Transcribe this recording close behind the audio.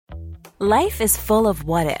Life is full of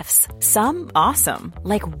what-ifs. Some awesome,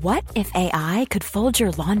 like what if AI could fold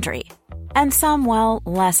your laundry? And some, well,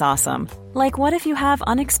 less awesome, like what if you have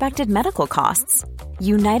unexpected medical costs?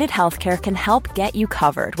 United Healthcare can help get you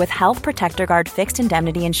covered with Health Protector Guard fixed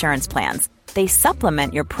indemnity insurance plans. They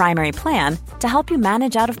supplement your primary plan to help you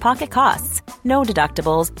manage out-of-pocket costs. No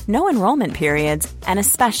deductibles, no enrollment periods, and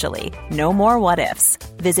especially no more what-ifs.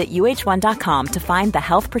 Visit uh1.com to find the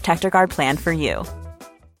Health Protector Guard plan for you.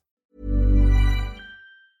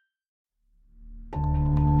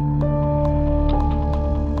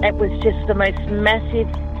 It was just the most massive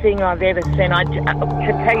thing I've ever seen.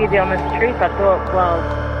 To tell you the honest truth, I thought, well,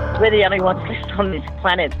 we're the only ones left on this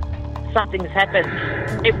planet. Something's happened.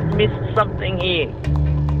 It missed something here.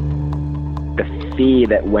 The fear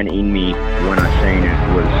that went in me when I seen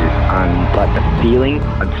it was just, like the feeling,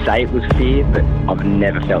 I'd say it was fear, but I've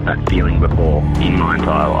never felt that feeling before in my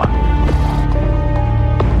entire life.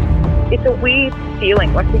 It's a weird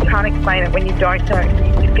feeling, like we can't explain it when you don't know.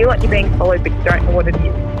 You feel like you're being followed, but you don't know what it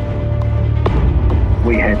is.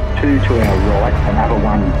 We had two to our right, another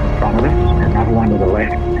one in front of us, another one to the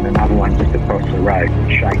left, and another one just across the road,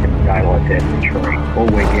 shaking the daylights out of the tree. All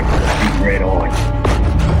we get was big red eyes.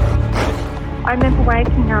 I remember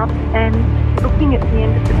waking up and looking at the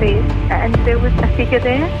end of the bed, and there was a figure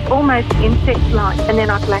there, almost insect-like, and then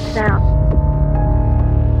I blacked out.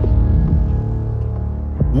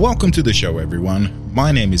 Welcome to the show, everyone.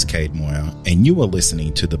 My name is Cade Moyer, and you are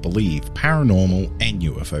listening to the Believe Paranormal and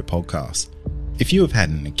UFO podcast. If you have had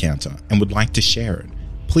an encounter and would like to share it,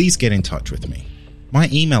 please get in touch with me. My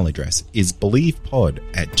email address is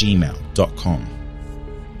believepod@gmail.com.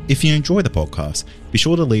 If you enjoy the podcast, be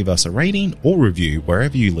sure to leave us a rating or review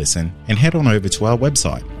wherever you listen, and head on over to our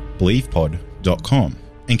website, believepod.com,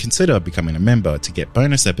 and consider becoming a member to get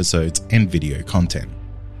bonus episodes and video content.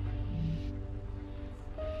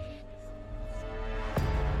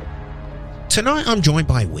 Tonight I'm joined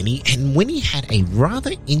by Winnie, and Winnie had a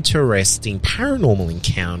rather interesting paranormal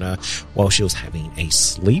encounter while she was having a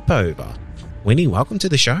sleepover. Winnie, welcome to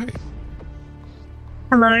the show.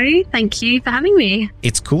 Hello, thank you for having me.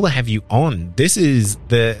 It's cool to have you on. This is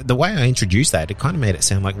the way I introduced that. It kind of made it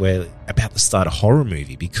sound like we're about to start a horror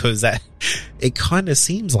movie, because it kind of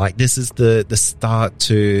seems like this is the start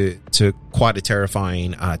to quite a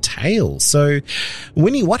terrifying tale. So,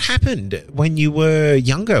 Winnie, what happened when you were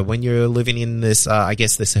younger, when you were living in this,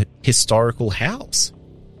 this historical house?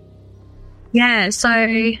 Yeah,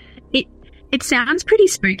 so it sounds pretty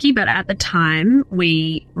spooky, but at the time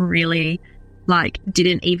we really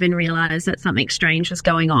didn't even realize that something strange was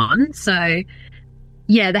going on. So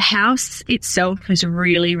yeah, the house itself is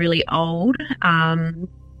really, really old.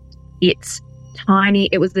 It's tiny.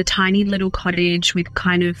 It was a tiny little cottage with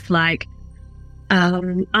kind of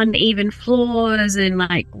uneven floors and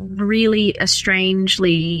really a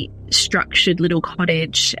strangely structured little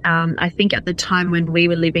cottage. I think at the time when we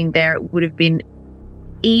were living there, it would have been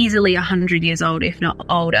easily 100 years old, if not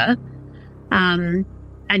older.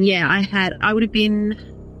 And yeah, I would have been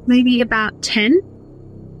maybe about 10,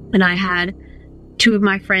 and I had two of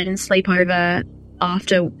my friends sleep over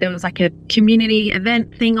after there was a community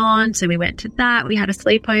event thing on. So we went to that, we had a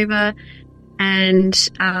sleepover, and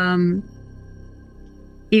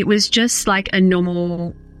it was just a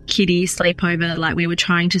normal kiddie sleepover. We were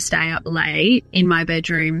trying to stay up late in my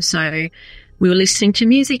bedroom. So we were listening to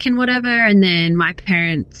music and whatever. And then my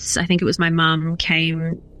parents, I think it was my mum,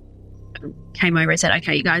 came over and said,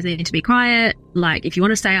 okay, you guys need to be quiet. If you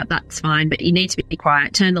want to stay up, that's fine, but you need to be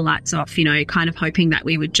quiet. Turn the lights off, kind of hoping that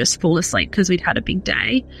we would just fall asleep because we'd had a big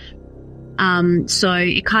day. So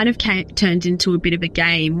it kind of turned into a bit of a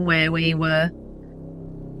game where we were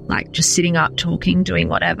just sitting up, talking, doing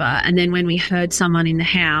whatever. And then when we heard someone in the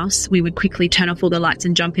house, we would quickly turn off all the lights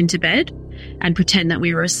and jump into bed and pretend that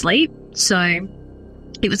we were asleep. So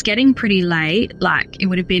it was getting pretty late. It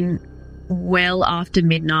would have been well after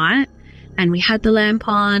midnight. And we had the lamp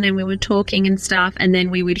on and we were talking and stuff. And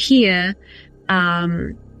then we would hear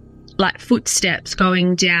footsteps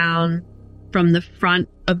going down from the front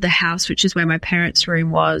of the house, which is where my parents'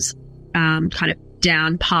 room was, kind of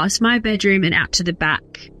down past my bedroom and out to the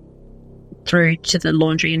back through to the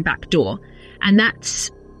laundry and back door. And that's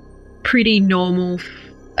pretty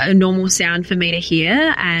a normal sound for me to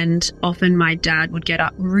hear. And often my dad would get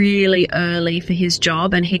up really early for his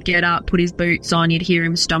job, and he'd get up, put his boots on, you'd hear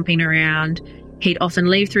him stomping around. He'd often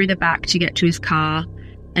leave through the back to get to his car,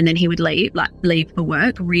 and then he would leave for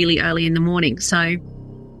work really early in the morning. So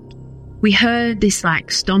we heard this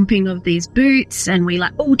stomping of these boots, and we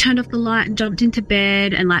all turned off the light and jumped into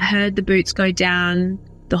bed and heard the boots go down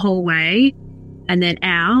the hallway and then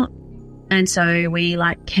out. And so we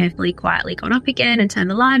like carefully, quietly got up again and turned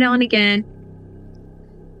the light on again.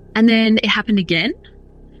 And then it happened again.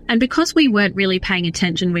 And because we weren't really paying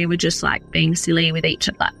attention, we were just like being silly with each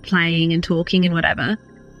other, like playing and talking and whatever.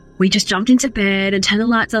 We just jumped into bed and turned the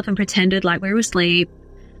lights off and pretended like we were asleep.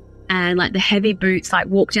 And like the heavy boots like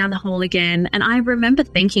walked down the hall again. And I remember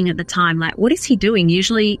thinking at the time, like, what is he doing?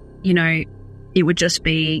 Usually, you know, it would just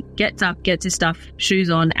be gets up, gets his stuff, shoes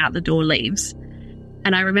on, out the door, leaves.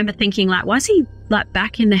 And I remember thinking, like, why is he like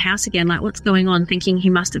back in the house again? Like, what's going on? Thinking he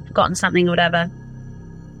must have forgotten something or whatever.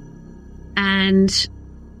 And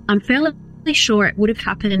I'm fairly sure it would have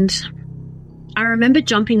happened. I remember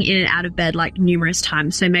jumping in and out of bed like numerous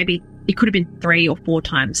times. So maybe it could have been 3 or 4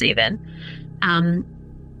 times even. And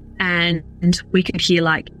we could hear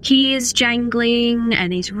like keys jangling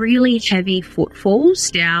and these really heavy footfalls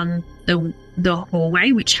down the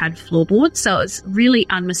hallway, which had floorboards. So it was really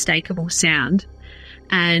unmistakable sound.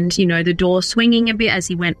 And, you know, the door swinging a bit as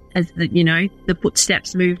he went, as the, you know, the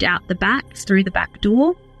footsteps moved out the back, through the back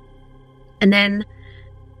door. And then,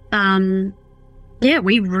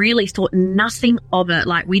 we really thought nothing of it.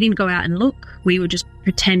 Like, we didn't go out and look. We were just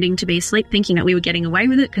pretending to be asleep, thinking that we were getting away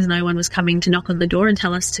with it because no one was coming to knock on the door and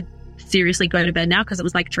tell us to seriously go to bed now because it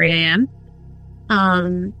was like 3 a.m.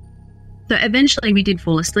 So eventually we did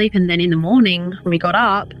fall asleep, and then in the morning we got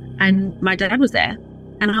up and my dad was there.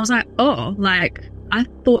 And I was like, oh, like, I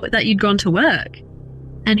thought that you'd gone to work.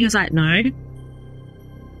 And he was like, no.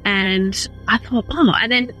 And I thought, oh, and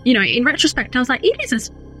then, you know, in retrospect, I was like, it is the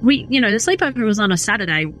sleepover was on a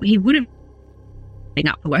Saturday. He would have been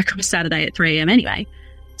up for work on a Saturday at 3 a.m. anyway.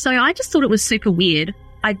 So I just thought it was super weird.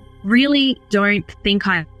 I really don't think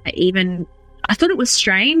I thought it was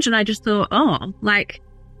strange, and I just thought, oh, like,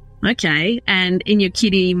 okay. And in your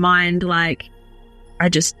kiddie mind, like, I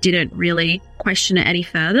just didn't really question it any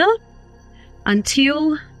further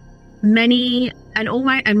until my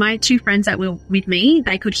 2 friends that were with me,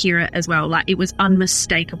 they could hear it as well. Like, it was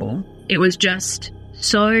unmistakable. It was just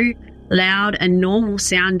so loud and normal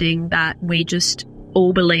sounding that we just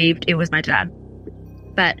all believed it was my dad.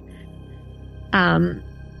 But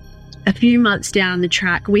a few months down the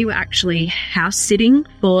track, we were actually house sitting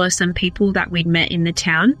for some people that we'd met in the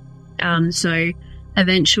town. So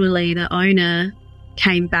eventually the owner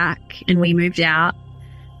came back and we moved out,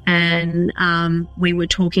 and we were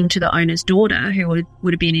talking to the owner's daughter, who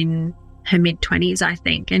would have been in her mid-20s, I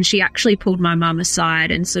think. And she actually pulled my mum aside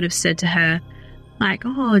and sort of said to her, like,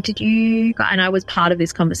 oh, and I was part of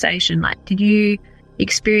this conversation, like, did you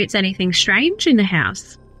experience anything strange in the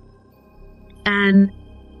house? And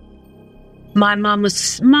my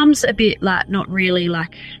mum's a bit like, not really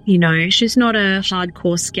like, you know, she's not a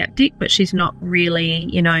hardcore skeptic, but she's not really,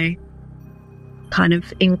 you know, kind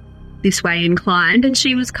of in this way inclined. And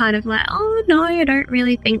she was kind of like, oh, no, I don't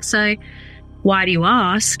really think so. Why do you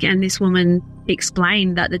ask? And this woman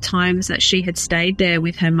explained that the times that she had stayed there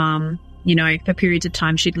with her mum, you know, for periods of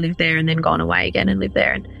time she'd lived there and then gone away again and lived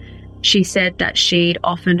there. And she said that she'd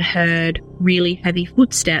often heard really heavy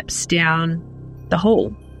footsteps down the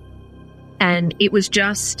hall. And it was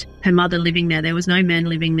just her mother living there. There was no men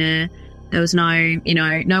living there. There was no, you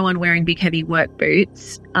know, no one wearing big heavy work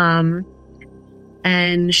boots.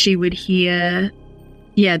 And she would hear,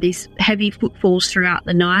 these heavy footfalls throughout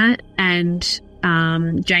the night and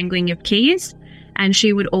jangling of keys. And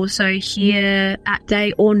she would also hear at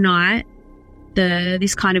day or night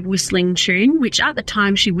this kind of whistling tune, which at the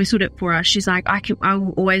time she whistled it for us. She's like, I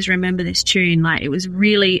will always remember this tune. Like, it was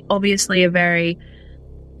really obviously a very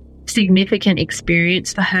significant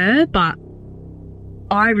experience for her, but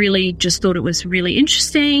I really just thought it was really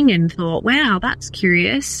interesting and thought, wow, that's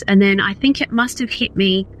curious. And then I think it must have hit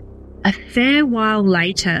me a fair while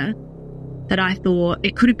later that I thought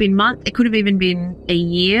it could have been months, it could have even been a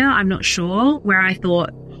year, I'm not sure, where I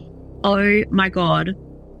thought, oh my God,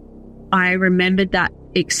 I remembered that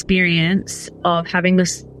experience of having the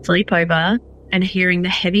sleepover and hearing the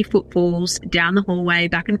heavy footfalls down the hallway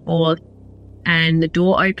back and forth and the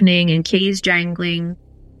door opening and keys jangling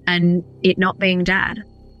and it not being Dad.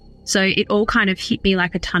 So it all kind of hit me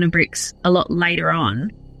like a ton of bricks a lot later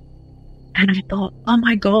on. And I thought, oh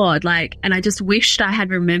my God, like, and I just wished I had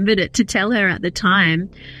remembered it to tell her at the time.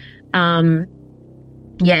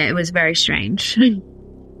 It was very strange.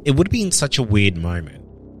 It would have been such a weird moment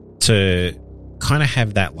to kind of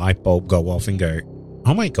have that light bulb go off and go,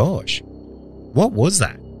 oh my gosh, what was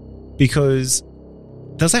that? Because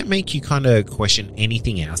does that make you kind of question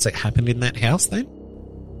anything else that happened in that house then?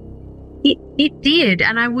 It did.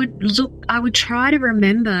 And I would try to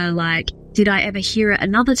remember, like, did I ever hear it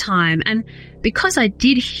another time? And because I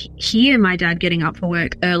did hear my dad getting up for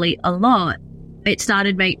work early a lot, it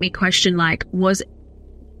started make me question, like, was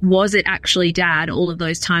it actually Dad all of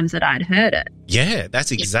those times that I'd heard it? Yeah,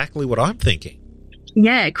 that's exactly what I'm thinking.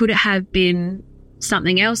 Yeah, could it have been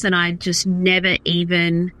something else and I just never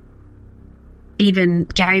even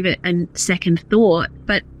gave it a second thought?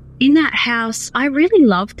 But in that house, I really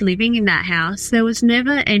loved living in that house. There was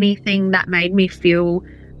never anything that made me feel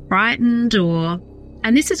frightened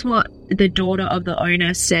and this is what the daughter of the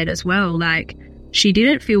owner said as well. Like, she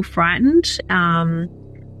didn't feel frightened.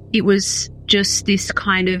 It was just this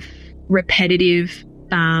kind of repetitive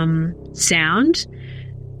sound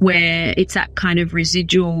where it's that kind of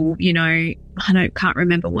residual, you know, can't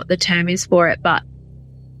remember what the term is for it, but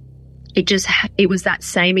it was that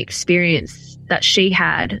same experience that she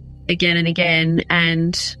had again and again.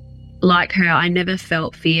 And like her, I never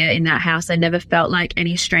felt fear in that house. I never felt like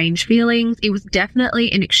any strange feelings. It was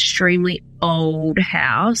definitely an extremely old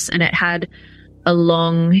house and it had a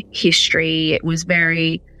long history. It was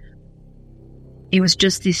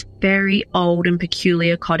just this very old and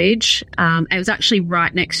peculiar cottage. It was actually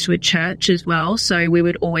right next to a church as well. So we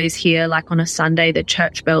would always hear, like on a Sunday, the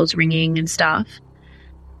church bells ringing and stuff.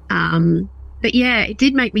 But yeah, it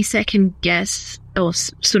did make me second guess or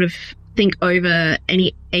sort of think over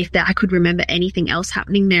if that I could remember anything else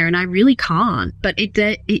happening there, and I really can't. But it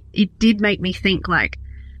did make me think, like,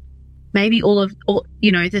 maybe all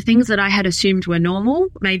the things that I had assumed were normal,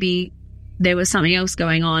 maybe there was something else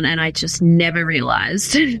going on and I just never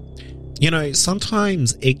realized. You know,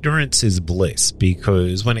 sometimes ignorance is bliss,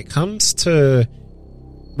 because when it comes to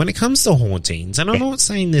hauntings, and I'm not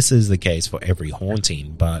saying this is the case for every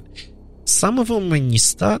haunting, but some of them, when you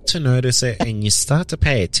start to notice it and you start to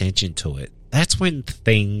pay attention to it, that's when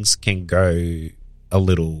things can go a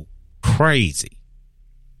little crazy.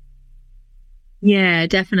 Yeah,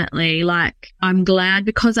 definitely. Like, I'm glad,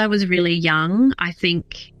 because I was really young, I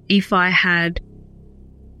think if I had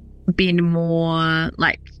been more,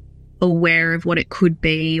 like, aware of what it could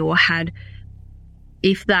be, or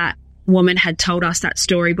if that woman had told us that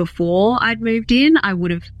story before I'd moved in, I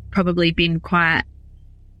would have probably been quite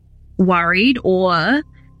worried, or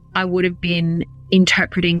I would have been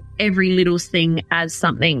interpreting every little thing as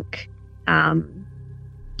something,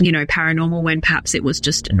 paranormal, when perhaps it was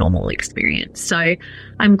just a normal experience. So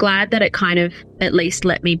I'm glad that it kind of at least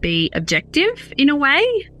let me be objective in a way,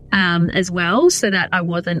 as well, so that I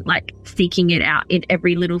wasn't, like, seeking it out in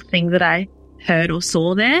every little thing that I heard or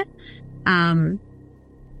saw there.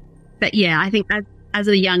 But yeah, I think as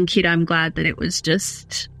a young kid, I'm glad that it was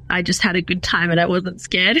I just had a good time and I wasn't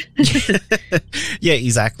scared. Yeah,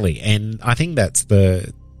 exactly. And I think that's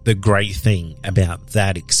the great thing about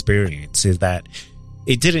that experience, is that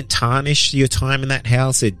it didn't tarnish your time in that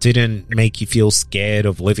house. It didn't make you feel scared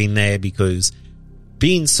of living there, because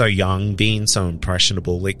being so young, being so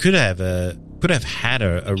impressionable, it could have had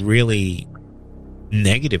a really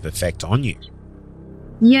negative effect on you.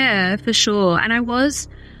 Yeah, for sure. And I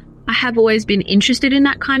have always been interested in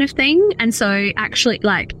that kind of thing. And so actually,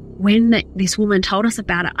 like, when this woman told us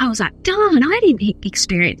about it, I was like, darn, I didn't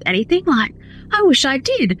experience anything. Like, I wish I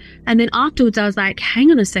did. And then afterwards I was like, hang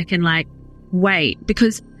on a second, like, wait,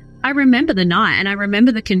 because I remember the night and I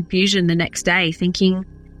remember the confusion the next day, thinking,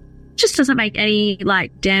 just doesn't make any,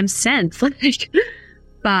 like, damn sense.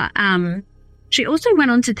 But she also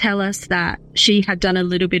went on to tell us that she had done a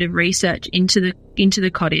little bit of research into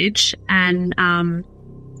the cottage, and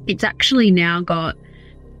it's actually now got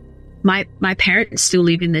my parents still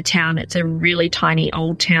live in the town. It's a really tiny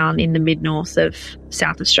old town in the mid-north of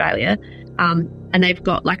South Australia, and they've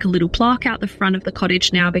got, like, a little plaque out the front of the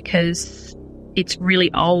cottage now, because it's really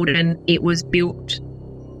old and it was built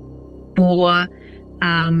for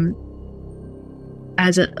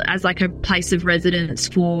as like a place of residence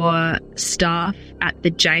for staff at the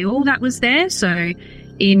jail that was there. So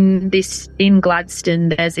in Gladstone,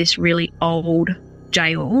 there's this really old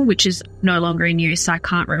jail which is no longer in use. I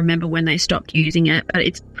can't remember when they stopped using it, but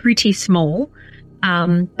it's pretty small.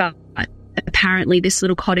 But apparently this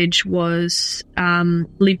little cottage was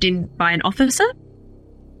lived in by an officer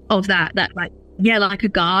of that like a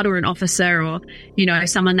guard or an officer, or, you know,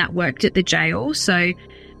 someone that worked at the jail. So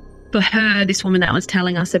for her, this woman that was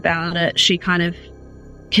telling us about it, she kind of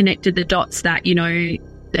connected the dots that, you know,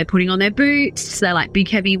 they're putting on their boots, they're like big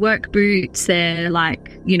heavy work boots, they're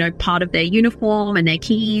like, you know, part of their uniform and their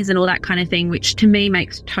keys and all that kind of thing, which to me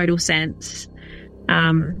makes total sense.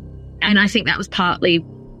 And I think that was partly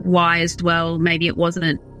why as well, maybe it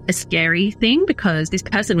wasn't a scary thing, because this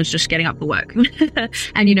person was just getting up for work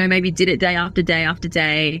and, you know, maybe did it day after day after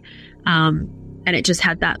day. And it just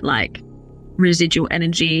had that, like, residual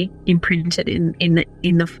energy imprinted in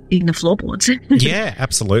the floorboards. Yeah,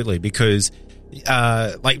 absolutely. Because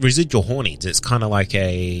like residual hauntings. It's kind of like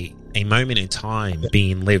a moment in time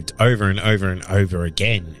being lived over and over and over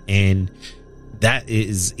again. And that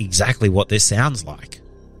is exactly what this sounds like.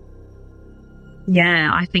 Yeah,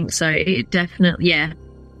 I think so. It definitely, yeah.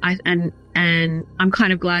 And I'm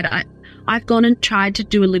kind of glad I've gone and tried to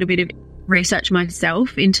do a little bit of research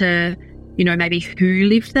myself into, you know, maybe who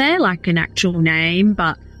lived there, like an actual name,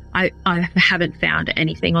 but I haven't found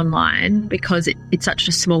anything online because it's such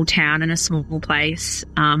a small town and a small place.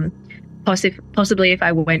 Possibly if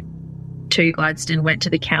I went to Gladstone, went to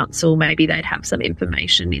the council, maybe they'd have some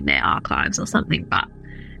information in their archives or something. But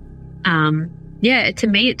yeah, to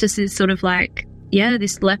me it just is sort of like, yeah,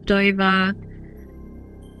 this leftover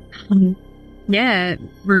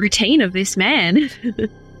routine of this man.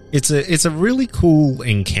 It's a really cool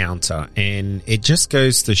encounter, and it just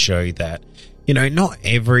goes to show that, you know, not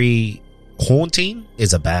every haunting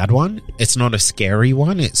is a bad one. It's not a scary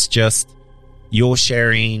one. It's just you're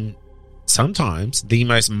sharing sometimes the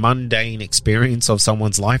most mundane experience of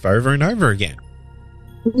someone's life over and over again.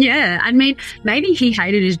 Yeah, I mean, maybe he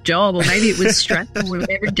hated his job, or maybe it was stressful.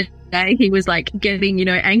 Every day he was like getting, you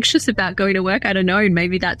know, anxious about going to work. I don't know. And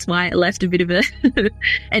maybe that's why it left a bit of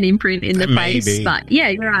an imprint in the face. But yeah,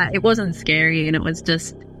 you're right. It wasn't scary, and it's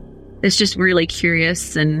just really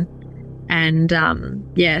curious and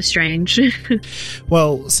yeah, strange.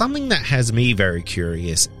 Well, something that has me very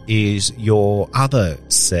curious is your other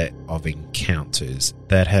set of encounters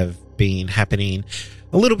that have been happening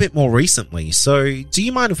a little bit more recently. So do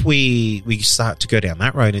you mind if we start to go down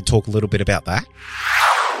that road and talk a little bit about that?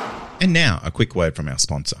 And now, a quick word from our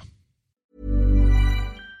sponsor.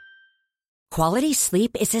 Quality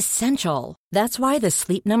sleep is essential. That's why the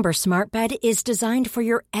Sleep Number Smart Bed is designed for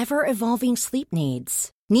your ever-evolving sleep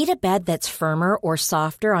needs. Need a bed that's firmer or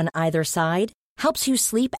softer on either side? Helps you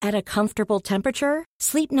sleep at a comfortable temperature?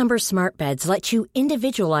 Sleep Number Smart Beds let you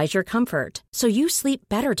individualize your comfort, so you sleep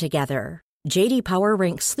better together. J.D. Power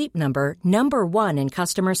ranks Sleep Number number 1 in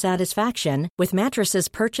customer satisfaction with mattresses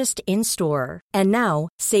purchased in-store. And now,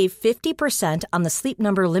 save 50% on the Sleep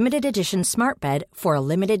Number Limited Edition Smart Bed for a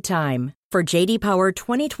limited time. For J.D. Power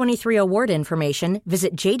 2023 award information,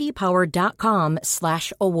 visit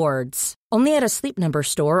jdpower.com/awards. Only at a Sleep Number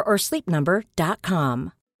store or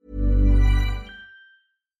sleepnumber.com.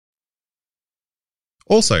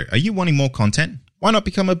 Also, are you wanting more content? Why not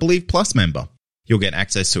become a Believe Plus member? You'll get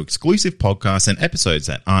access to exclusive podcasts and episodes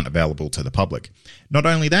that aren't available to the public. Not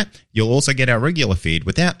only that, you'll also get our regular feed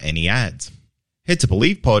without any ads. Head to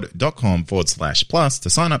believepod.com/plus to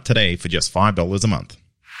sign up today for just $5 a month.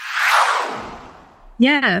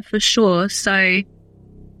 Yeah, for sure. So,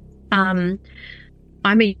 I'm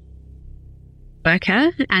a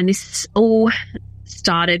worker, and this all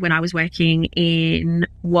started when I was working in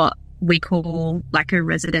what we call like a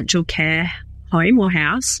residential care home or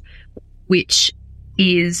house, which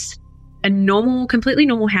is a completely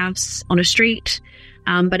normal house on a street,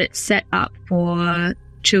 but it's set up for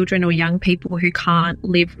children or young people who can't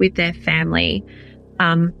live with their family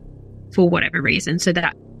for whatever reason. So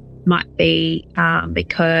that might be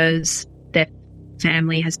because their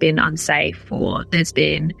family has been unsafe, or there's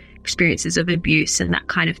been experiences of abuse and that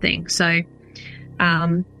kind of thing. So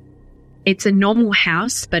it's a normal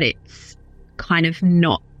house, but it's kind of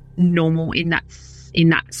not normal in that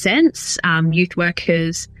sense. Youth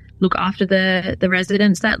workers look after the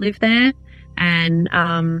residents that live there, and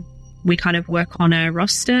we kind of work on a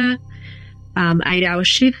roster, 8-hour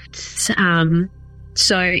shifts.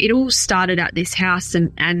 So it all started at this house,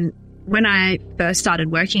 and when I first started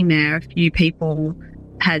working there, a few people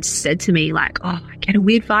had said to me like, "Oh, I get a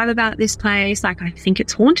weird vibe about this place. Like, I think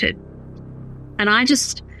it's haunted." And I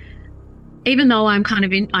just, even though I'm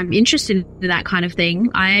interested in that kind of thing,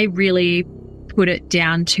 I really put it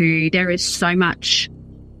down to there is so much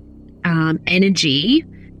energy.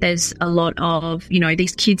 There's a lot of, you know,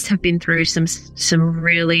 these kids have been through some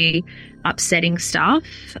really upsetting stuff.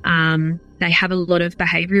 They have a lot of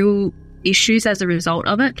behavioural issues as a result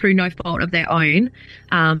of it through no fault of their own.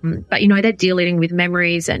 But, you know, they're dealing with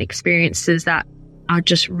memories and experiences that are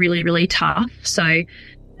just really, really tough. So,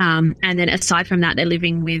 and then aside from that, they're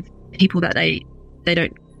living with people that they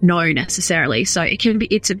don't know necessarily. So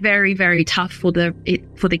it's very, very tough for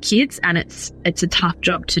the kids, and it's a tough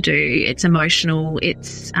job to do. It's emotional.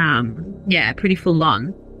 It's pretty full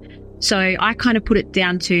on. So I kind of put it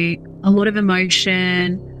down to a lot of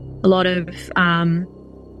emotion, a lot of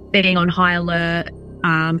being on high alert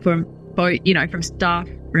from both, you know, from staff,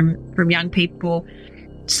 from young people.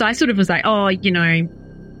 So I sort of was like, oh, you know,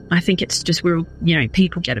 I think it's just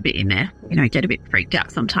people get a bit in there, you know, get a bit freaked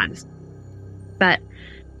out sometimes. But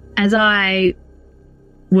as I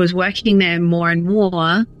was working there more and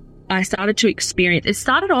more, I started to experience, it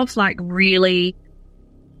started off like really,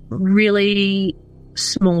 really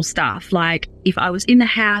small stuff. Like if I was in the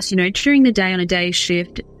house, you know, during the day on a day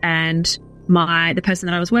shift, and the person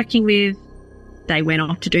that I was working with, they went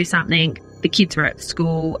off to do something, the kids were at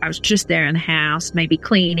school, I was just there in the house, maybe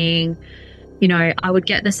cleaning, you know, I would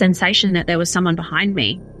get the sensation that there was someone behind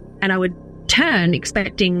me, and I would turn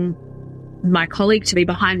expecting my colleague to be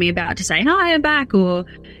behind me about to say, hi, I'm back, or,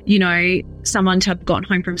 you know, someone to have gotten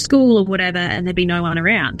home from school or whatever, and there'd be no one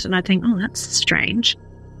around. And I'd think, oh, that's strange.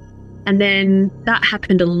 And then that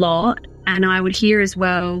happened a lot. And I would hear as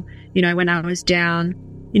well, you know, when I was down,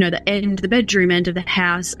 you know, the bedroom end of the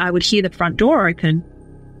house, I would hear the front door open.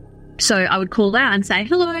 So I would call out and say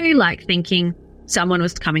hello, like thinking someone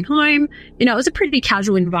was coming home. You know, it was a pretty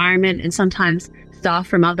casual environment, and sometimes staff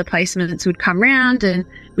from other placements would come round, and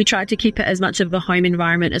we tried to keep it as much of a home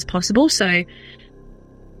environment as possible. So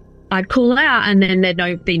I'd call out, and then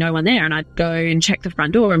there'd be no one there, and I'd go and check the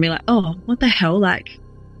front door and be like, oh, what the hell? Like,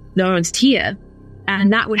 no one's here.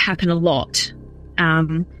 And that would happen a lot.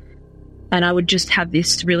 And I would just have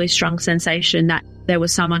this really strong sensation that there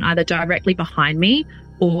was someone either directly behind me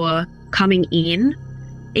or coming in.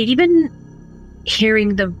 Even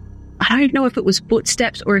hearing I don't know if it was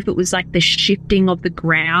footsteps or if it was like the shifting of the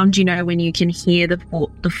ground, you know, when you can hear the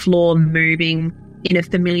floor moving in a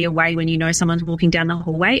familiar way when you know someone's walking down the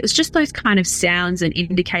hallway. It was just those kind of sounds and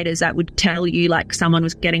indicators that would tell you like someone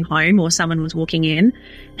was getting home or someone was walking in,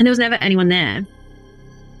 and there was never anyone there.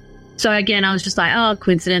 So again, I was just like, oh,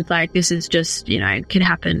 coincidence, like this is just, you know, could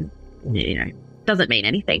happen, you know, doesn't mean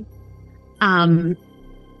anything. But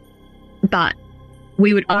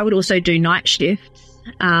I would also do night shifts.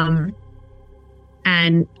 And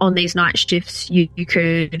on these night shifts, you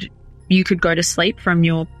could go to sleep from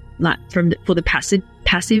your for the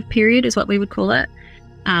passive period is what we would call it.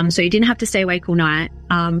 So you didn't have to stay awake all night.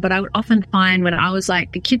 But I would often find when I was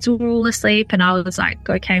like, the kids were all asleep and I was like,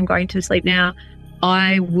 okay, I'm going to sleep now,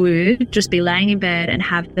 I would just be laying in bed and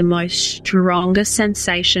have the most strongest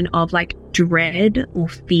sensation of like dread or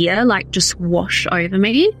fear, like just wash over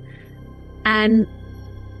me. And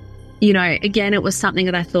you know, again, it was something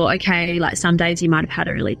that I thought, okay, like some days you might have had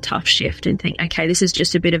a really tough shift and think, okay, this is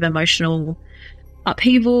just a bit of emotional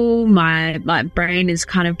upheaval. My brain is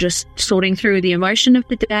kind of just sorting through the emotion of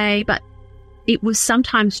the day. But it was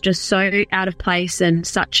sometimes just so out of place and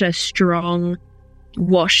such a strong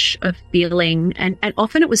wash of feeling. And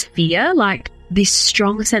often it was fear, like this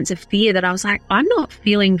strong sense of fear that I was like, I'm not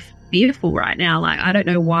feeling fearful right now. Like, I don't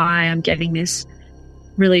know why I'm getting this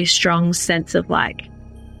really strong sense of like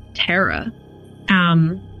terror.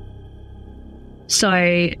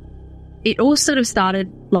 So it all sort of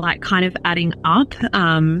started like kind of adding up.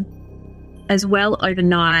 As well,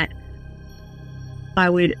 overnight,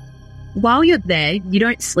 while you're there, you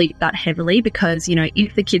don't sleep that heavily because, you know,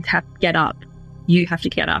 if the kids have to get up, you have to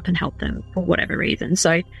get up and help them for whatever reason.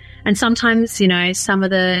 So, and sometimes, you know,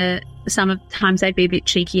 sometimes they'd be a bit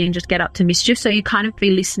cheeky and just get up to mischief. So you kind of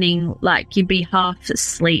be listening, like you'd be half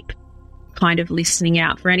asleep, kind of listening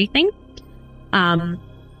out for anything. And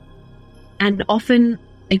often,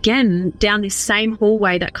 again, down this same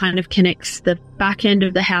hallway that kind of connects the back end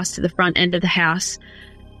of the house to the front end of the house,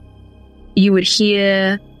 you would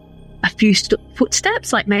hear a few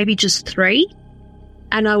footsteps, like maybe just 3.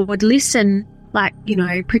 And I would listen, like, you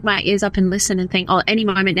know, prick my ears up and listen and think, oh, any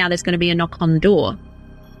moment now there's going to be a knock on the door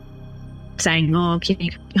saying, oh, can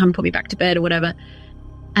you come put me back to bed or whatever.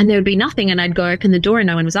 And there would be nothing. And I'd go open the door and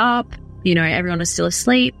no one was up. You know, everyone was still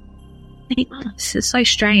asleep. I think, oh, this is so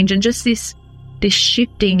strange. And just this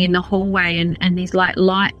shifting in the hallway and these like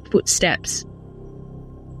light footsteps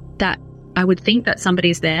that I would think that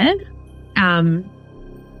somebody's there.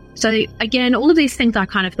 So again, all of these things I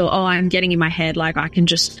kind of thought, oh, I'm getting in my head, like I can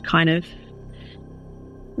just kind of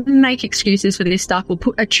make excuses for this stuff or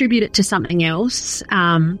attribute it to something else.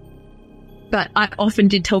 But I often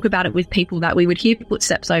did talk about it with people that we would hear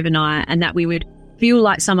footsteps overnight and that we would feel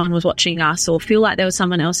like someone was watching us or feel like there was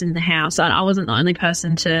someone else in the house. And I wasn't the only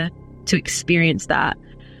person to experience that.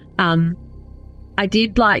 I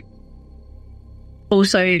did like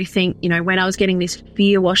also think, you know, when I was getting this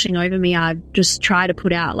fear washing over me, I just try to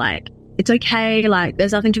put out like, it's okay, like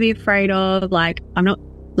there's nothing to be afraid of, like I'm not,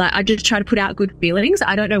 like I just try to put out good feelings.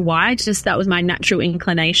 I don't know why, just that was my natural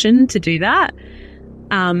inclination to do that.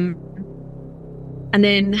 And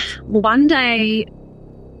then one day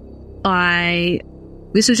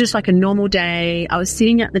this was just like a normal day. I was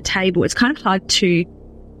sitting at the table. It's kind of hard to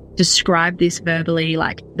describe this verbally,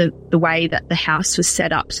 like the way that the house was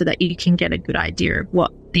set up so that you can get a good idea of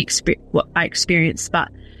what I experienced. But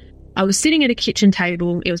I was sitting at a kitchen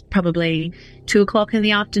table. It was probably 2:00 in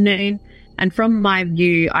the afternoon. And from my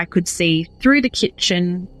view, I could see through the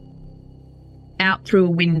kitchen out through a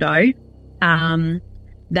window,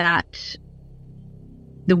 that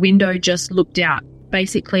the window just looked out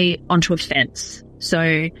basically onto a fence.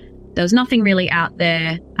 So there was nothing really out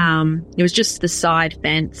there. It was just the side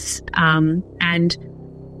fence. And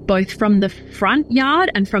both from the front yard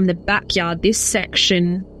and from the backyard, this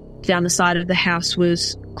section down the side of the house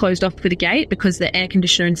was closed off with a gate because the air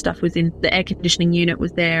conditioner and stuff was in, the air conditioning unit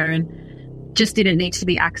was there and just didn't need to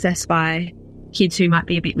be accessed by kids who might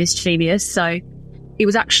be a bit mischievous. So it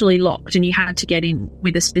was actually locked and you had to get in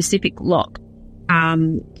with a specific lock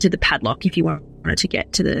to the padlock if you wanted to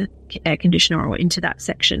get to the air conditioner or into that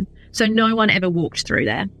section. So no one ever walked through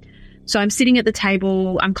there. So I'm sitting at the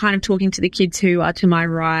table. I'm kind of talking to the kids who are to my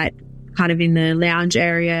right, kind of in the lounge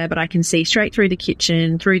area, but I can see straight through the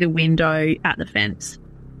kitchen, through the window at the fence.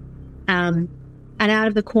 And out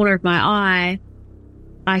of the corner of my eye,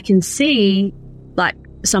 I can see like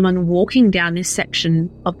someone walking down this section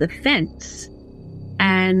of the fence.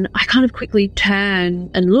 And I kind of quickly turn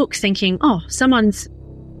and look thinking, oh, someone's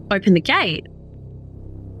opened the gate.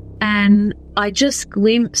 And I just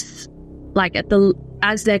glimpse like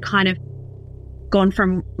as they're kind of gone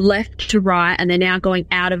from left to right and they're now going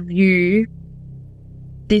out of view,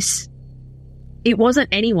 it wasn't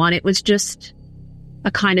anyone, it was just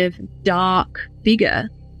a kind of dark figure.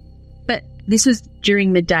 But this was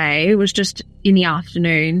during the day, it was just in the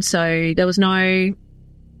afternoon, so there was no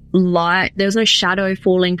light, there was no shadow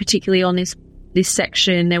falling particularly on this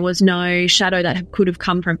section. There was no shadow that could have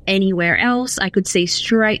come from anywhere else. I could see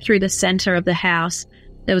straight through the center of the house.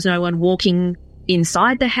 There was no one walking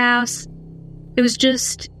inside the house. It was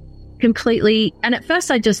just completely, and at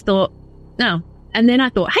first I just thought, no. And then I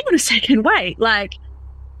thought, hang on a second, wait, like,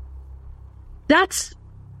 that's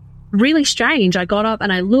really strange. I got up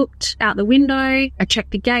and I looked out the window, I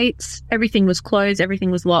checked the gates, everything was closed,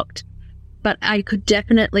 everything was locked. But I could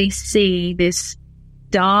definitely see this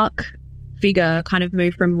dark figure kind of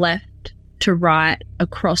move from left to right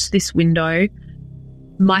across this window.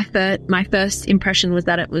 My first impression was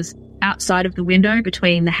that it was outside of the window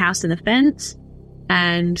between the house and the fence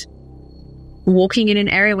and walking in an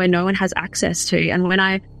area where no one has access to. And when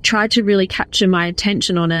I tried to really capture my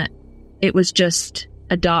attention on it, it was just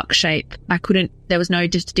a dark shape. There was no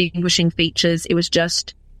distinguishing features. It was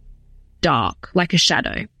just dark, like a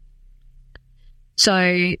shadow.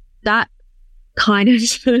 So that kind of,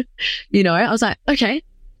 I was like, okay,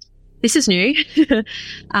 this is new.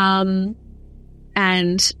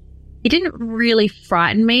 And it didn't really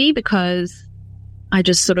frighten me because I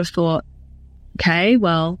just sort of thought, okay,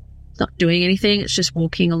 well, it's not doing anything. It's just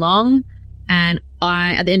walking along. And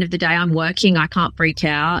at the end of the day, I'm working. I can't freak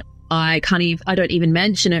out. I don't even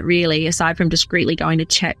mention it really, aside from discreetly going to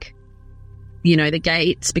check, the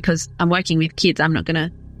gates, because I'm working with kids. I'm not going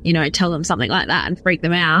to, tell them something like that and freak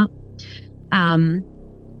them out.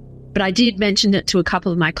 But I did mention it to a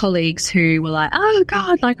couple of my colleagues who were like, oh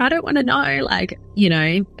God, like, I don't want to know. Like,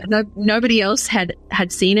 nobody else had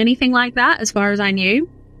seen anything like that as far as I knew.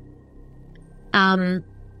 And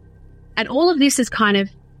all of this is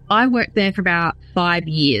I worked there for about 5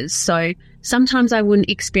 years. So sometimes I wouldn't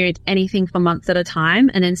experience anything for months at a time.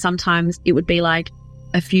 And then sometimes it would be like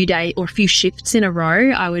a few days or a few shifts in a row.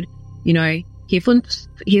 I would, hear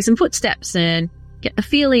some footsteps and get the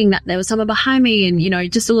feeling that there was someone behind me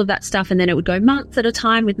and, just all of that stuff. And then it would go months at a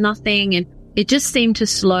time with nothing. And it just seemed to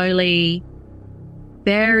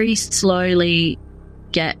very slowly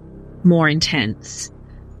get more intense.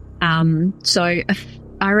 So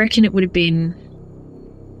I reckon it would have been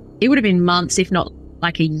months, if not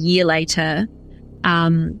like a year later.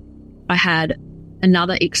 I had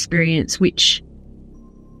another experience, which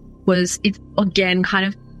it's again kind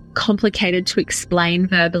of complicated to explain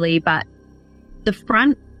verbally, but the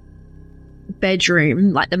front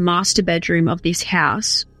bedroom, like the master bedroom of this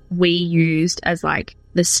house, we used as like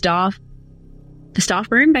the staff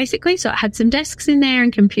room basically. So it had some desks in there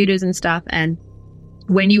and computers and stuff. And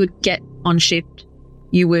when you would get on shift,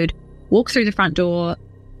 you would walk through the front door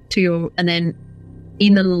and then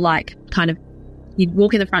in the you'd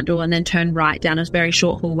walk in the front door and then turn right down a very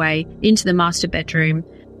short hallway into the master bedroom.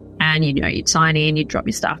 And, you'd sign in, you'd drop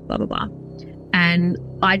your stuff, blah, blah, blah. And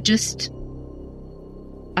I can't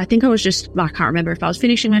remember if I was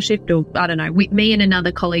finishing my shift or I don't know. Me and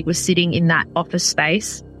another colleague were sitting in that office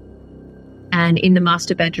space. And in the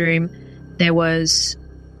master bedroom, there was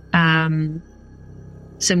some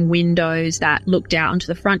windows that looked out onto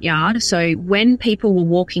the front yard. So when people were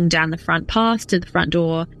walking down the front path to the front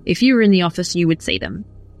door, if you were in the office, you would see them.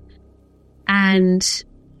 And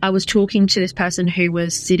I was talking to this person who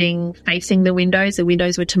was sitting facing the windows. The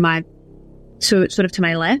windows were to my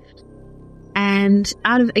left. And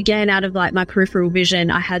out of like my peripheral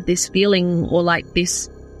vision, I had this feeling, or like this,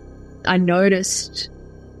 I noticed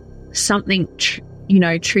something,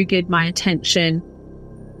 triggered my attention,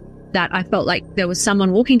 that I felt like there was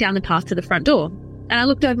someone walking down the path to the front door. And I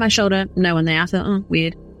looked over my shoulder, no one there. I thought, oh,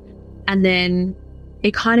 weird. And then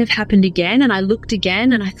it kind of happened again, and I looked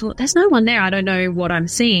again, and I thought, there's no one there. I don't know what I'm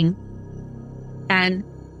seeing. And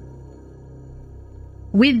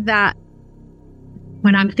with that,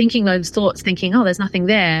 when I'm thinking those thoughts, thinking, oh, there's nothing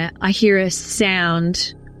there, I hear a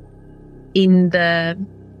sound in the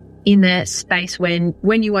space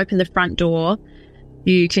when you open the front door,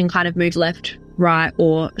 you can kind of move left, right,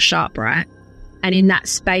 or sharp right. And in that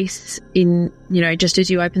space, just as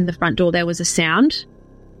you open the front door, there was a sound.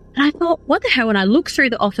 And I thought, what the hell? And I look through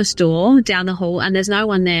the office door down the hall, and there's no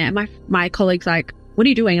one there. And my colleague's like, what are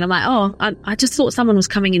you doing? And I'm like, oh, I just thought someone was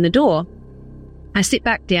coming in the door. I sit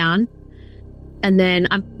back down, and then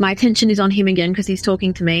my attention is on him again because he's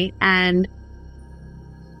talking to me. And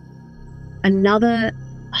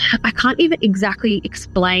I can't even exactly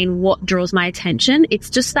explain what draws my attention. It's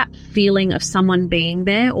just that feeling of someone being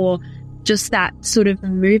there, or just that sort of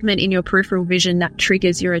movement in your peripheral vision that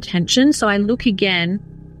triggers your attention. So I look again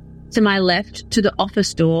to my left to the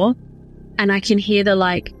office door, and I can hear the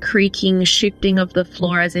like creaking, shifting of the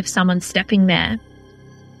floor as if someone's stepping there.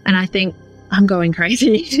 And I think, I'm going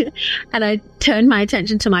crazy. And I turn my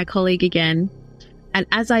attention to my colleague again. And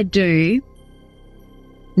as I do,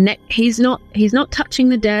 he's not touching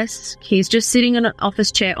the desk. He's just sitting in an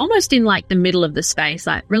office chair, almost in like the middle of the space,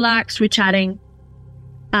 like relaxed, we're chatting.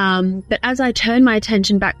 But as I turn my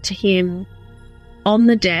attention back to him, on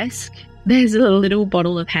the desk, there's a little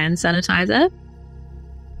bottle of hand sanitizer.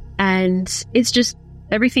 And it's just,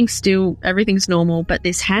 everything's normal. But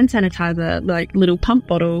this hand sanitizer, like little pump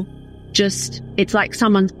bottle, it's like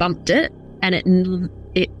someone's bumped it, and it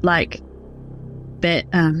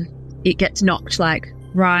gets knocked like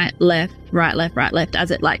right, left,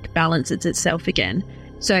 as it like balances itself again.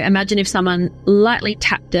 So imagine if someone lightly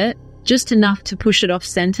tapped it, just enough to push it off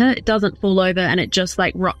center, it doesn't fall over, and it just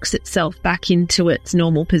like rocks itself back into its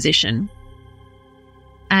normal position.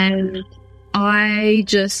 And I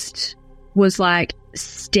just was like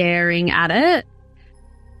staring at it.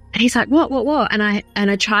 And he's like, what? And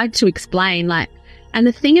I tried to explain, like, and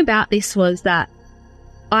the thing about this was that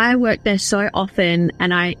I worked there so often,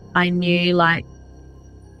 and I knew like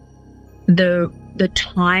the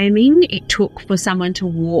timing it took for someone to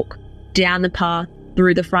walk down the path,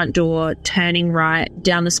 through the front door, turning right,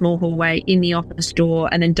 down the small hallway, in the office door,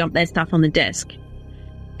 and then dump their stuff on the desk.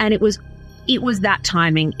 And it was that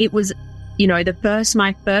timing. It was,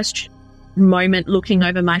 my first moment looking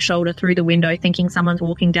over my shoulder through the window, thinking someone's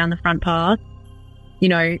walking down the front path,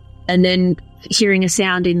 and then hearing a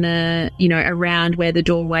sound in the, around where the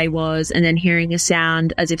doorway was, and then hearing a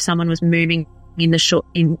sound as if someone was moving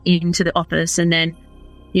into the office. And then,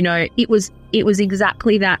 it was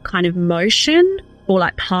exactly that kind of motion, or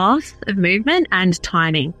like path of movement and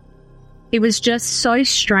timing. It was just so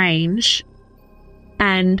strange.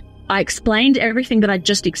 And I explained everything that I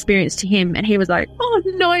just experienced to him, and he was like, oh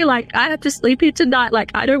no, like I have to sleep here tonight.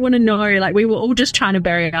 Like, I don't want to know. Like, we were all just trying to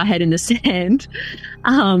bury our head in the sand.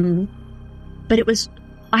 But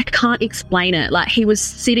I can't explain it. Like, he was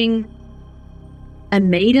sitting a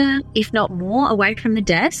meter, if not more, away from the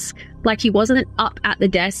desk. Like, he wasn't up at the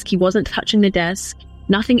desk. He wasn't touching the desk.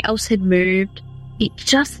 Nothing else had moved. It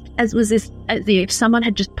just as if someone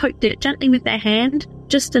had just poked it gently with their hand,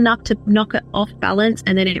 just enough to knock it off balance,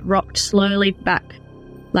 and then it rocked slowly back,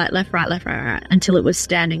 like left, right, until it was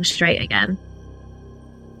standing straight again.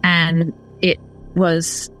 And it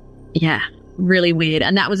was, really weird.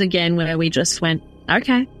 And that was again where we just went,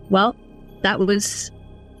 okay, well, that was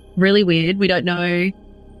really weird. We don't know.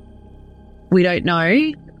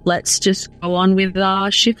 Let's just go on with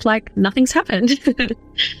our shift like nothing's happened.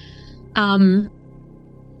 And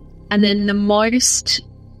then the most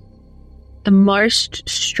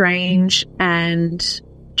strange, and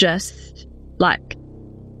just like,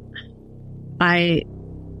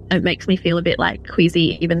 it makes me feel a bit like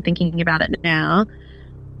queasy even thinking about it now.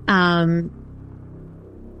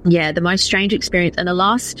 The most strange experience, and the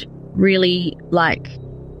last really like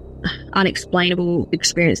unexplainable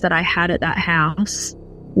experience that I had at that house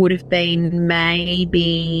would have been less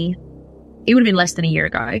than a year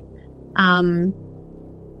ago.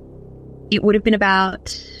 It would have been about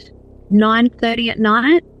 9:30 at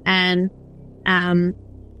night, and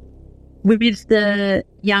with the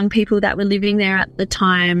young people that were living there at the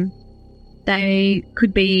time, they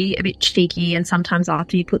could be a bit cheeky, and sometimes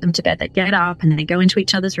after you put them to bed, they'd get up and they'd go into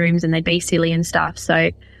each other's rooms and they'd be silly and stuff. So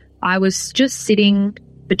I was just sitting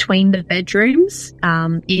between the bedrooms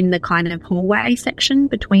in the kind of hallway section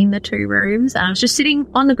between the two rooms. And I was just sitting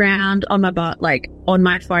on the ground on my butt, like on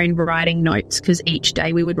my phone, writing notes, because each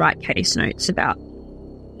day we would write case notes about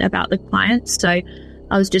the clients. So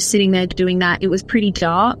I was just sitting there doing that. It was pretty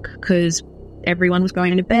dark because everyone was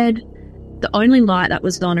going to bed. The only light that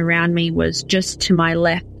was on around me was just to my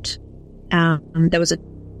left. There was a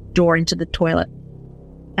door into the toilet.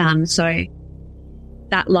 So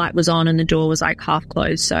that light was on and the door was like half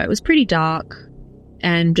closed. So it was pretty dark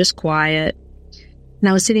and just quiet. And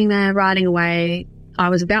I was sitting there writing away. I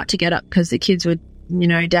was about to get up because the kids were,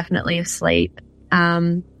 definitely asleep.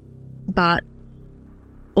 But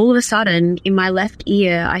all of a sudden, in my left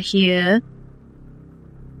ear, I hear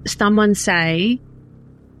someone say,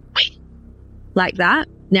 "Wait," like that.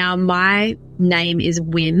 Now, my name is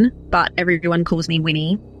Win, but everyone calls me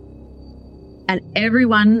Winnie. And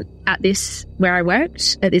everyone at this, where I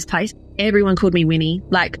worked, at this place, everyone called me Winnie.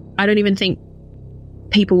 Like, I don't even think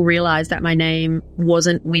people realized that my name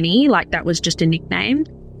wasn't Winnie. Like, that was just a nickname.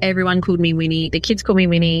 Everyone called me Winnie. The kids called me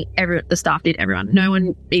Winnie. The staff did, everyone. No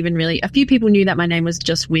one even really, a few people knew that my name was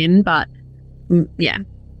just Win, but yeah.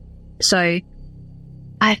 So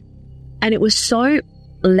and it was so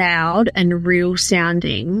loud and real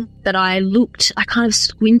sounding that I kind of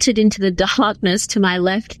squinted into the darkness to my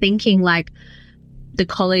left, thinking like the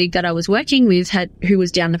colleague that I was working with who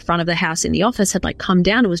was down the front of the house in the office had like come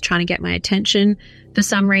down and was trying to get my attention for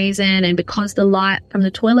some reason. And because the light from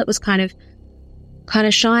the toilet was kind of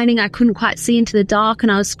shining, I couldn't quite see into the dark,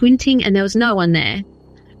 and I was squinting and there was no one there.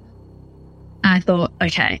 I thought,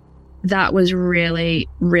 okay, that was really,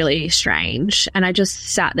 really strange. And I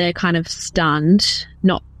just sat there kind of stunned,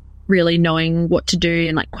 not really knowing what to do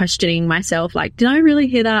and like questioning myself, like, did I really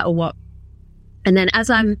hear that or what? And then as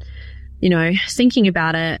I'm, thinking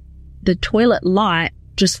about it, the toilet light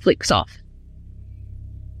just flicks off.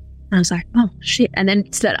 And I was like, oh shit. And then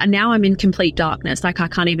now I'm in complete darkness. Like I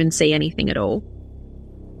can't even see anything at all.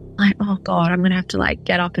 Like, oh God, I'm going to have to like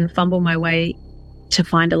get up and fumble my way to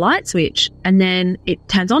find a light switch. And then it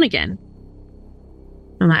turns on again.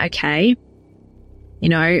 I'm like, okay.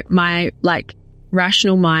 My like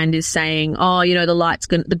rational mind is saying, oh,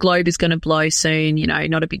 the globe is going to blow soon,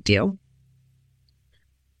 not a big deal.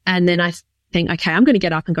 And then I think, okay, I'm going to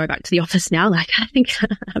get up and go back to the office now. Like, I think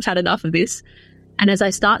I've had enough of this. And as I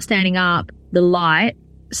start standing up, the light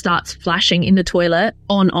starts flashing in the toilet,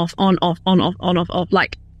 on, off, on, off, on, off, on, off, off,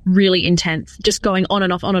 like really intense, just going on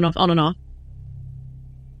and off, on and off, on and off.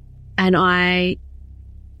 And I,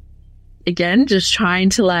 again, just trying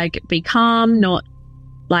to like be calm, not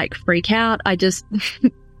like freak out. I just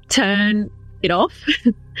turn it off.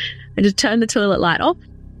 I just turn the toilet light off.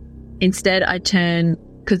 Instead, I turn,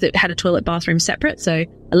 because it had a toilet bathroom separate, so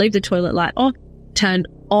I leave the toilet light off, turn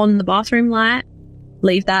on the bathroom light,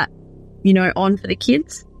 leave that, on for the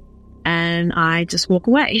kids, and I just walk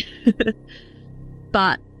away.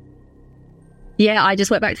 But yeah, I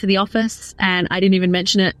just went back to the office and I didn't even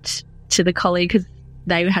mention it to the colleague because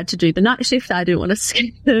they had to do the night shift. I didn't want to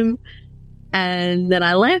scare them. And then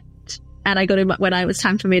I left, and I got in when it was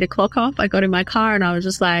time for me to clock off, I got in my car and I was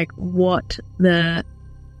just like, what the,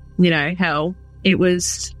 hell. It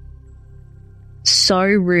was so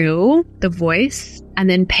real, the voice, and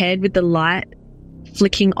then paired with the light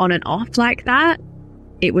flicking on and off like that.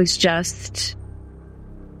 It was just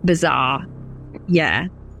bizarre. Yeah.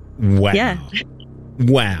 Wow. Yeah.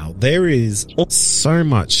 Wow. There is so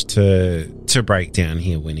much to break down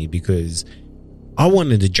here, Winnie, because I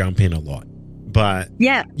wanted to jump in a lot, but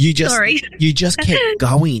yeah, you just kept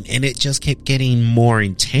going and it just kept getting more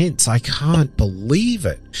intense. I can't believe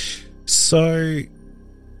it. So,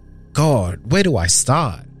 God, where do I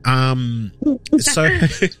start? So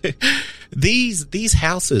these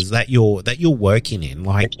houses that you're working in,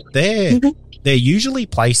 like they're usually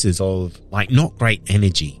places of like not great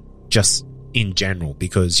energy, just in general,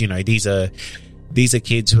 because these are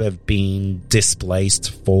kids who have been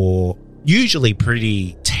displaced for usually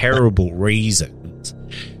pretty terrible reasons.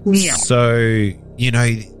 Yeah. So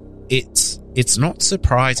it's not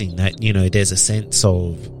surprising that there's a sense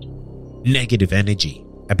of negative energy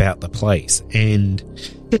about the place, and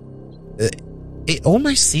it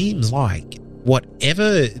almost seems like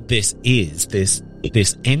whatever this is, this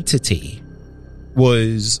entity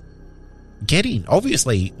was getting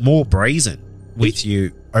obviously more brazen with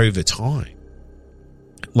you over time,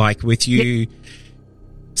 like with you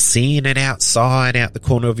seeing it outside out the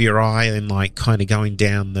corner of your eye and like kind of going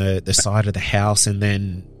down the side of the house and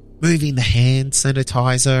then moving the hand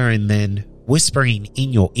sanitizer and then whispering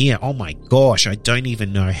in your ear. Oh my gosh, I don't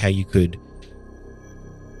even know how you could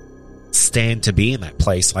stand to be in that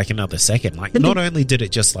place like another second. Like, not only did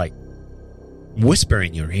it just like whisper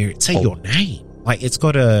in your ear, it say your name. Like, it's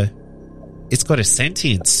got a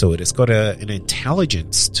sentience to it. It's got an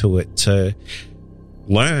intelligence to it to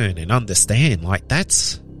learn and understand. Like,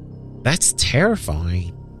 that's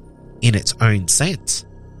terrifying in its own sense.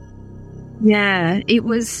 Yeah, it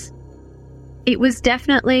was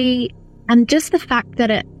definitely, and just the fact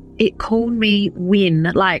that it called me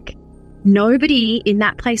Win, like nobody in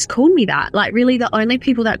that place called me that. Like, really the only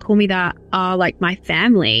people that call me that are like my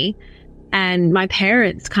family and my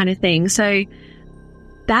parents, kind of thing. So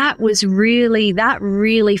that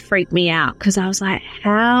really freaked me out, because I was like,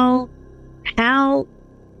 how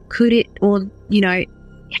could it, or, you know,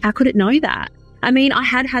 how could it know that? I mean, I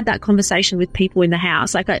had that conversation with people in the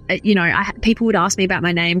house. Like, people would ask me about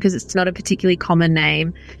my name because it's not a particularly common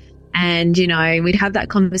name. And, you know, we'd have that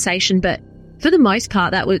conversation. But for the most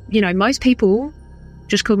part, that was, you know, most people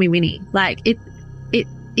just called me Winnie. Like,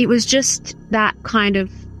 it was just that kind of,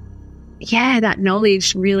 that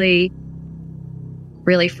knowledge really,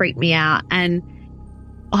 really freaked me out. And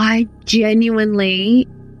I genuinely,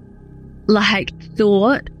 like,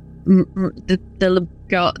 thought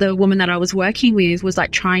the woman that I was working with was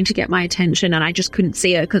like trying to get my attention, and I just couldn't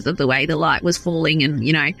see her because of the way the light was falling. And,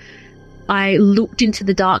 you know, I looked into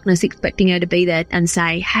the darkness expecting her to be there and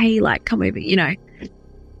say, hey, like, come over, you know.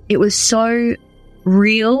 It was so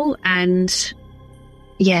real, and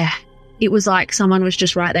it was like someone was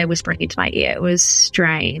just right there whispering into my ear. It was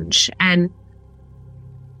strange. And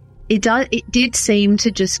it did seem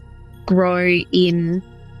to just grow in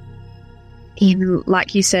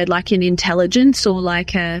like you said, like an intelligence, or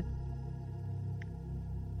like at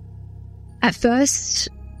first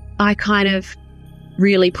I kind of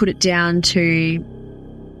really put it down to,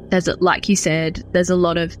 like you said, there's a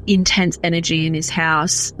lot of intense energy in his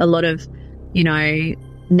house, a lot of, you know,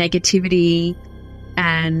 negativity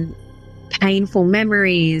and painful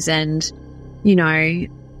memories, and, you know,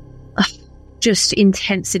 just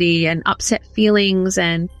intensity and upset feelings,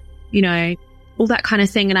 and, you know, all that kind of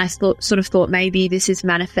thing. And I sort of thought maybe this is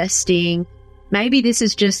manifesting, maybe this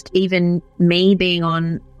is just even me being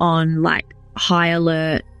on like high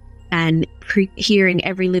alert and hearing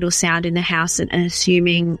every little sound in the house and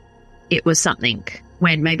assuming it was something,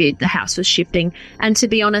 when maybe the house was shifting. And to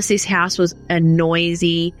be honest, this house was a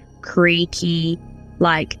noisy, creaky,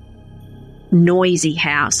 like noisy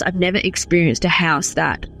house. I've never experienced a house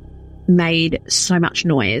that made so much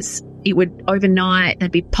noise. It would, overnight,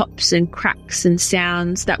 there'd be pops and cracks and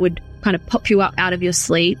sounds that would kind of pop you up out of your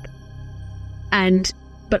sleep.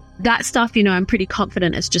 But that stuff, you know, I'm pretty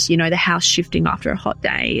confident it's just, you know, the house shifting after a hot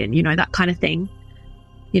day and, you know, that kind of thing,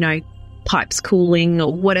 you know, pipes cooling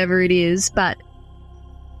or whatever it is. But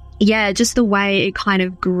yeah, just the way it kind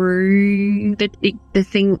of grew, the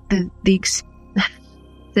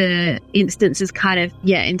instances kind of,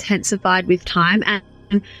 intensified with time.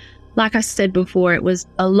 And like I said before, it was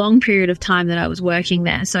a long period of time that I was working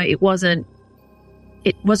there. So it was a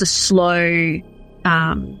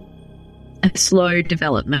slow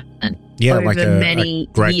development. Yeah, over like many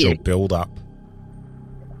a gradual years. build up.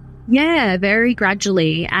 Yeah, very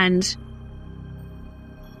gradually. And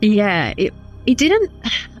yeah, it didn't,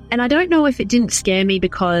 and I don't know if it didn't scare me,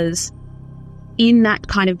 because in that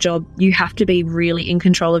kind of job, you have to be really in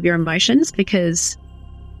control of your emotions, because,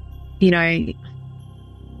 you know,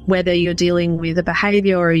 whether you're dealing with a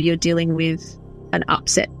behavior or you're dealing with an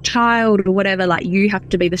upset child or whatever, like, you have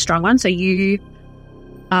to be the strong one. So you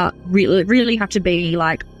really, really have to be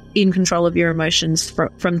like in control of your emotions for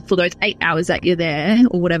those 8 hours that you're there,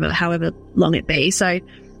 or whatever, however long it be. So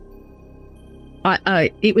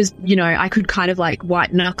it was, you know, I could kind of like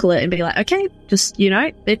white knuckle it and be like, okay, just, you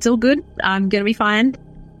know, it's all good. I'm going to be fine.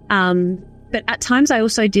 But at times I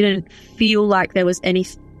also didn't feel like there was I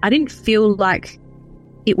didn't feel like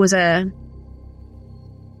it was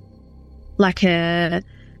like there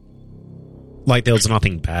was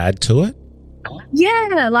nothing bad to it?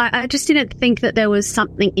 Yeah, like I just didn't think that there was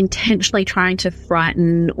something intentionally trying to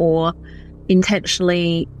frighten or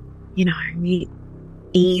intentionally, you know,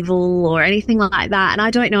 evil or anything like that. And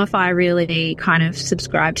I don't know if I really kind of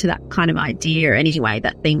subscribe to that kind of idea anyway,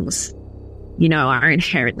 that things, you know, are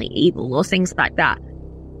inherently evil or things like that.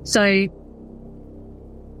 So,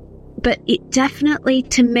 but it definitely,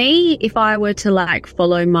 to me, if I were to like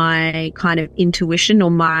follow my kind of intuition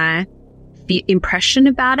or my impression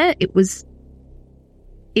about it, it was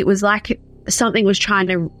like something was trying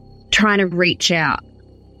to reach out.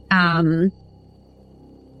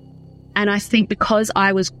 And I think because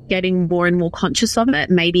I was getting more and more conscious of it,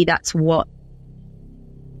 maybe that's what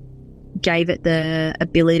gave it the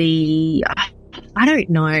ability. I don't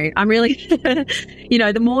know. I'm really,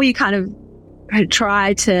 the more you kind of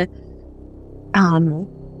try to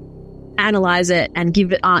analyze it and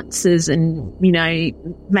give it answers and,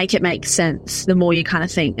 make it make sense, the more you kind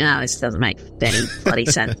of think, no, this doesn't make any bloody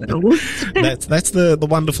sense at all. That's the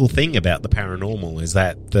wonderful thing about the paranormal, is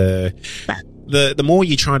that the more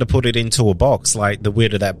you try to put it into a box, like the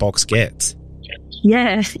weirder that box gets.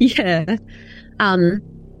 Yeah.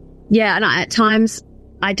 Yeah, and at times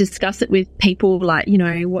I discuss it with people, like,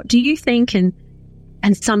 what do you think? And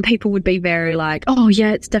some people would be very like, oh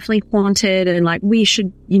yeah, it's definitely haunted, and like we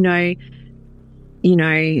should,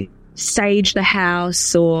 sage the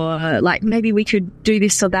house, or like maybe we could do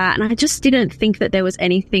this or that. And I just didn't think that there was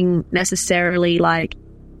anything necessarily like,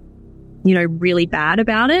 really bad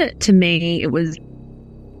about it. To me, it was,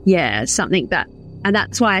 something that, and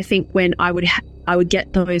that's why I think when I would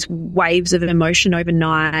get those waves of emotion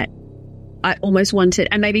overnight, I almost wanted,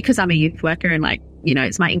 and maybe because I'm a youth worker and like,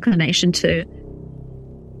 it's my inclination to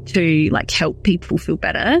like help people feel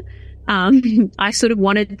better. I sort of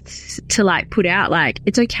wanted to like put out like,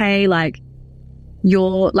 it's okay, like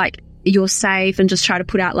you're safe, and just try to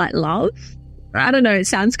put out like love. I don't know. It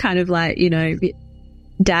sounds kind of like, a bit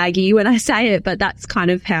daggy when I say it, but that's kind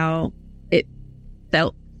of how it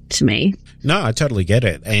felt to me. No, I totally get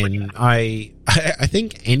it. And I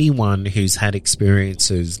think anyone who's had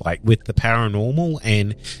experiences like with the paranormal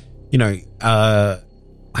and,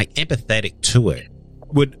 like empathetic to it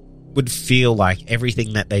would feel like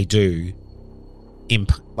everything that they do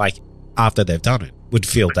like after they've done it would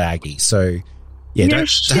feel daggy. So yeah,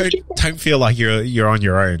 don't feel like you're on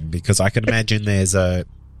your own, because I can imagine there's a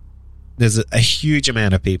huge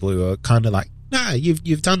amount of people who are kind of like, no,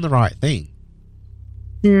 you've done the right thing.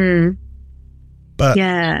 But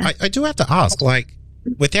yeah, I do have to ask, like,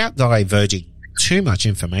 without diverging too much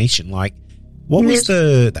information, like, what was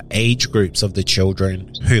the age groups of the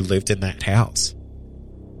children who lived in that house?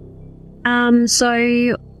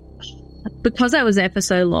 So because I was there for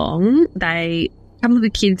so long, a couple of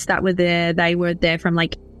the kids that were there, they were there from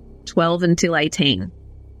like 12 until 18.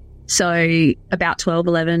 So about 12,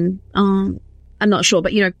 11, I'm not sure,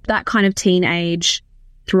 but that kind of teenage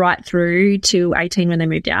right through to 18 when they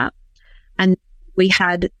moved out. And we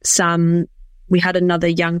had another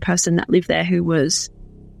young person that lived there who was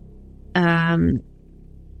a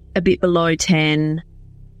bit below 10.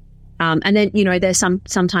 And then, there's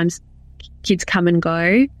sometimes kids come and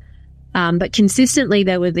go. But consistently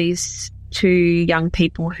there were these two young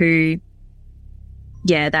people who,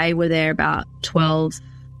 they were there about 12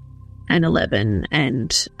 and 11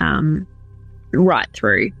 and right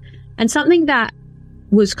through. And something that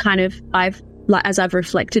was kind of, as I've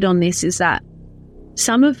reflected on this, is that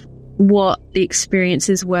some of what the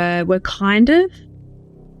experiences were kind of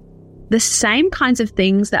the same kinds of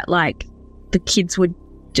things that like the kids would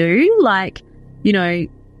do, like,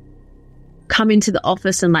 come into the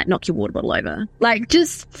office and like knock your water bottle over, like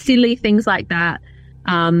just silly things like that.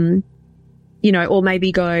 Or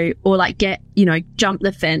maybe go, or like get, jump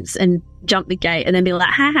the fence and jump the gate and then be like,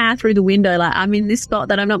 ha through the window, like I'm in this spot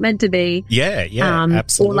that I'm not meant to be. Yeah,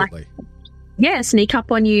 absolutely. Or like, sneak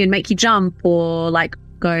up on you and make you jump, or like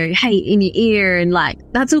go, hey, in your ear, and like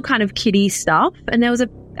that's all kind of kiddie stuff. And there was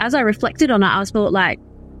as I reflected on it, I was thought like,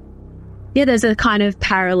 there's a kind of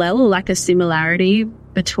parallel, or like a similarity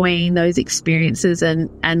between those experiences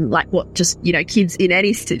and like what just, kids in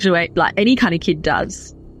any situation, like any kind of kid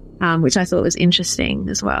does, which I thought was interesting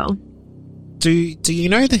as well. Do you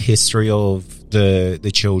know the history of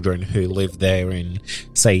the children who lived there in,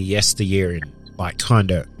 say, yesteryear and like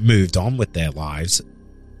kind of moved on with their lives?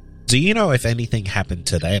 Do you know if anything happened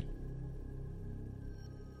to them?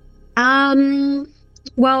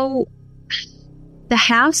 Well, the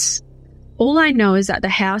house, all I know is that the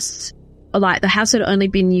house had only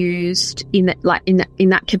been used in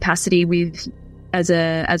that capacity with as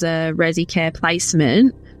a resi care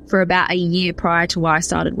placement for about a year prior to why I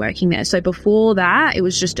started working there. So before that, it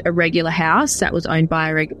was just a regular house that was owned by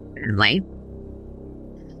a regular family.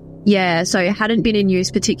 Yeah, so it hadn't been in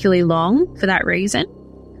use particularly long for that reason.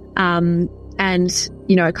 And,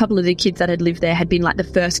 a couple of the kids that had lived there had been like the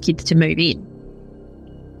first kids to move in.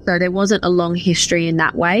 So there wasn't a long history in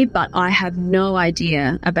that way, but I have no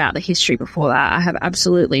idea about the history before that. I have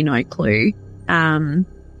absolutely no clue. I've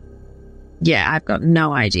got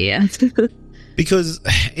no idea. Because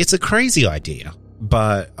it's a crazy idea,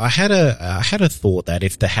 but I had a thought that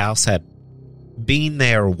if the house had been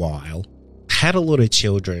there a while, had a lot of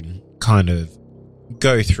children kind of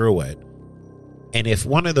go through it, And if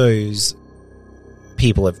one of those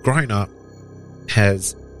people have grown up,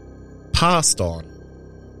 has passed on,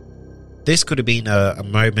 this could have been a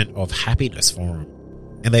moment of happiness for them,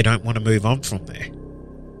 and they don't want to move on from there.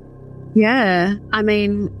 Yeah, I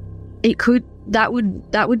mean, it could. That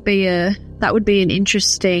would be an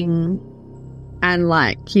interesting, and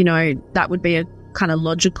like, you know, that would be a kind of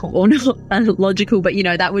logical, or not logical, but you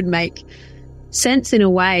know, that would make sense in a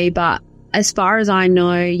way. But as far as I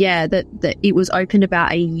know, yeah, that it was opened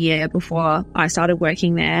about a year before I started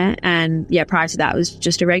working there, and yeah, prior to that it was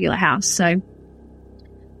just a regular house. So,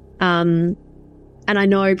 and I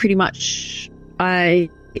know pretty much, I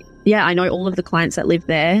know all of the clients that live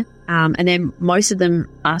there, and then most of them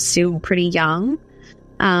are still pretty young.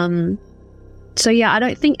 So yeah, I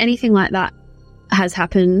don't think anything like that has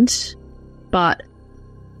happened, but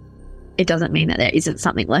it doesn't mean that there isn't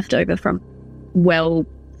something left over from well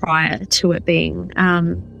prior to it being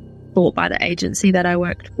bought by the agency that I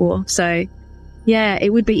worked for. So yeah,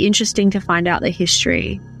 it would be interesting to find out the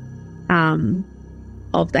history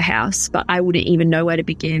of the house, but I wouldn't even know where to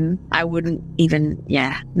begin. I wouldn't even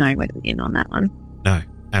know where to begin on that one. No,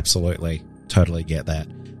 absolutely. Totally get that.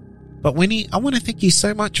 But Winnie, I want to thank you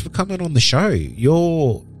so much for coming on the show.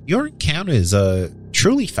 Your encounters are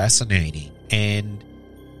truly fascinating, and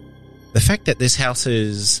the fact that this house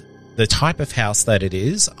is the type of house that it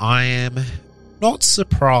is, I am not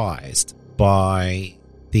surprised by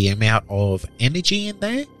the amount of energy in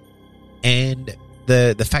there, and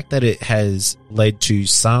the fact that it has led to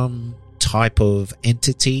some type of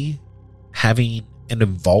entity having an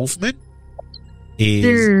involvement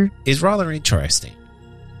is rather interesting.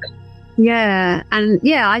 Yeah, and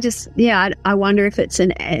I wonder if it's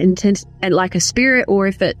an intent, like a spirit, or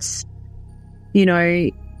if it's, you know,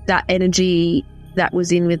 that energy that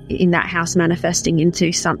was in that house manifesting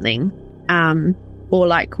into something, or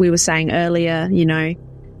like we were saying earlier, you know,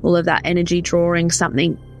 all of that energy drawing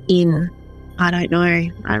something in. I don't know.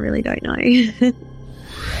 I really don't know.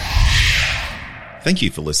 Thank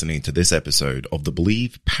you for listening to this episode of the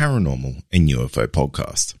Believe Paranormal and UFO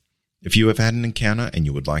podcast. If you have had an encounter and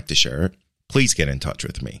you would like to share it, please get in touch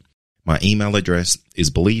with me. My email address is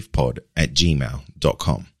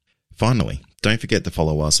believepod@gmail.com. Finally, don't forget to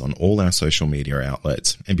follow us on all our social media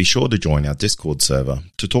outlets, and be sure to join our Discord server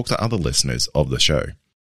to talk to other listeners of the show.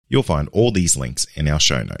 You'll find all these links in our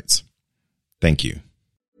show notes. Thank you.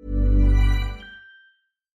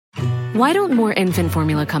 Why don't more infant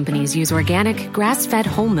formula companies use organic, grass-fed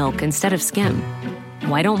whole milk instead of skim?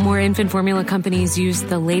 Why don't more infant formula companies use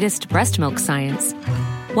the latest breast milk science?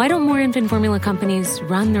 Why don't more infant formula companies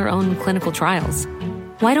run their own clinical trials?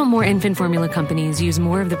 Why don't more infant formula companies use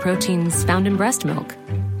more of the proteins found in breast milk?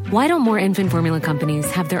 Why don't more infant formula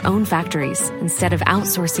companies have their own factories instead of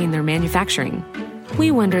outsourcing their manufacturing?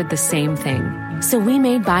 We wondered the same thing. So we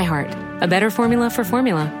made ByHeart, a better formula for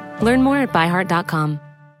formula. Learn more at byheart.com.